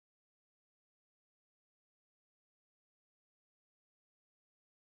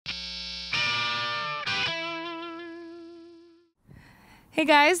Hey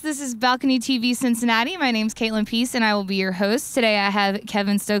guys, this is Balcony TV Cincinnati. My name's Kaitlyn and I will be your host. Today I have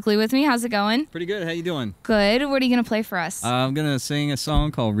Kevin Stokley with me. How's it going? Pretty good. How you doing? Good. What are you going to play for us? I'm going to sing a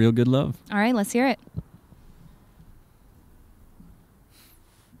song called Real Good Love. All right, let's hear it.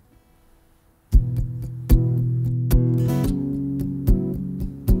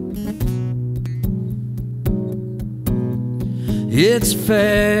 It's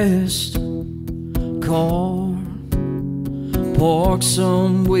fast car parked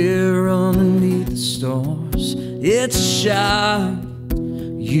somewhere underneath the stars. It's a shot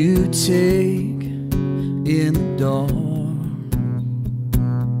you take in the dark.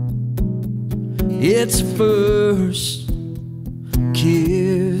 It's a first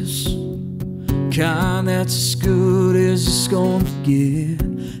kiss, kind that's as good as it's gonna get.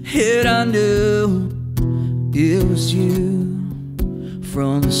 And I knew it was you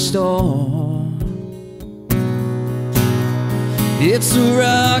from the start. It's a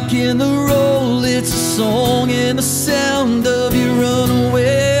rock and the roll, it's a song and the sound of your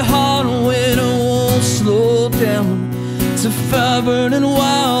runaway heart when it won't slow down. It's a fire burning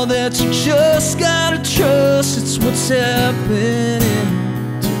wild that you just gotta trust. It's what's happening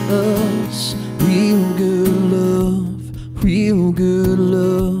to us. Real good love, real good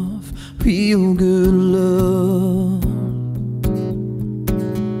love, real good love.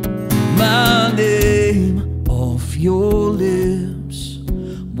 My name off your lips,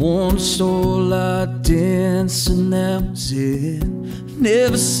 one starlight dance, and that was it.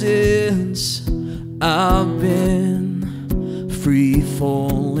 Never since I've been free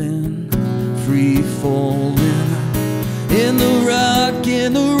falling, free falling. In the rock,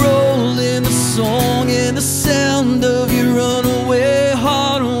 in the roll, in the song, in the sound of your runaway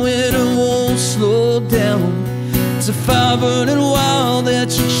heart when it won't slow down. It's a fire burning wild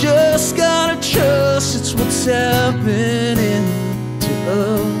that you just gotta trust. It's what's happening to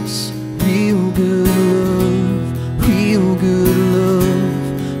us. Real good love, real good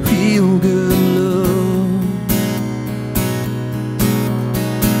love, real good love.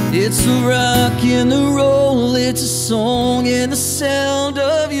 It's the rock and the roll, it's a song and the sound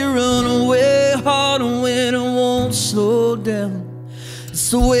of your runaway heart when it won't slow down. It's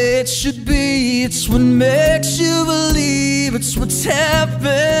the way it should be, it's what makes you believe. It's what's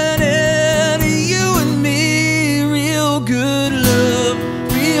happening to you and me. Real good love,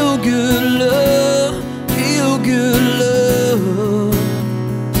 real good love, real good love.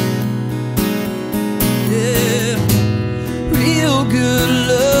 Yeah, real good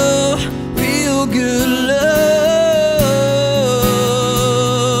love, real good love.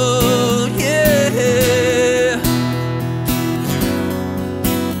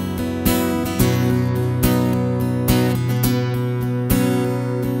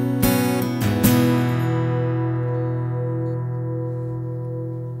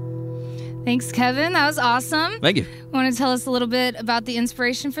 Thanks, Kevin. That was awesome. Thank you. Want to tell us a little bit about the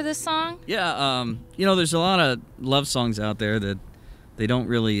inspiration for this song? Yeah, you know, there's a lot of love songs out there that they don't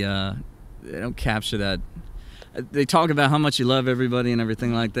really, they don't capture that. They talk about how much you love everybody and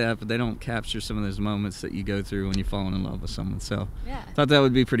everything like that, but they don't capture some of those moments that you go through when you're falling in love with someone. So yeah, I thought that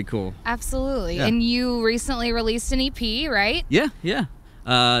would be pretty cool. Absolutely. Yeah. And you recently released an EP, right? Yeah.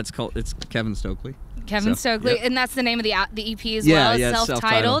 It's Kevin Stokley. Kevin Stokley, yep. And that's the name of the EP as Yeah, well, yeah,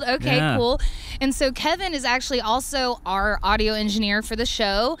 self-titled. Okay, yeah. Cool. And so Kevin is actually also our audio engineer for the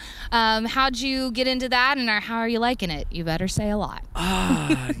show. How'd you get into that, and how are you liking it? You better say a lot.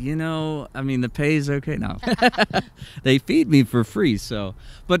 You know, I mean, the pay is okay now. They feed me for free, so.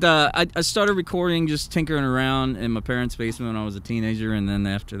 But I started recording, just tinkering around in my parents' basement when I was a teenager, and then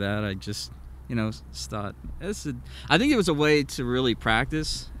after that, I just, you know, thought, I think it was a way to really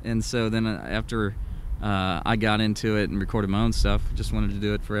practice, and so then after I got into it and recorded my own stuff, just wanted to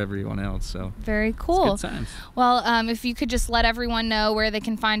do it for everyone else. So very cool. It's good times. Well, if you could just let everyone know where they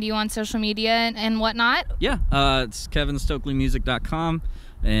can find you on social media and whatnot. Yeah, it's kevinstokleymusic.com,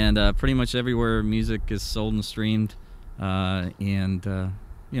 and pretty much everywhere music is sold and streamed, and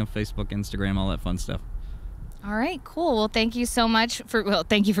you know, Facebook, Instagram, all that fun stuff. All right, cool. Well, thank you so much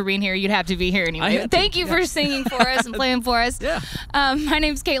thank you for being here. You'd have to be here anyway. Thank you for singing for us and playing for us. Yeah. My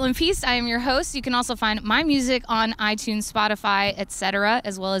name's Kaitlyn Peace. I am your host. You can also find my music on iTunes, Spotify, etc.,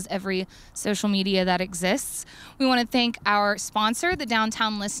 as well as every social media that exists. We want to thank our sponsor, the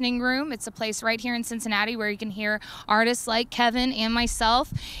Downtown Listening Room. It's a place right here in Cincinnati where you can hear artists like Kevin and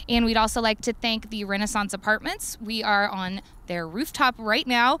myself. And we'd also like to thank the Renaissance Apartments. We are on their rooftop right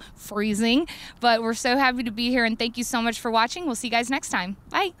now, freezing, but we're so happy to be here, and thank you so much for watching. We'll see you guys next time.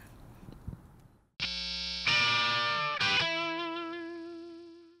 Bye.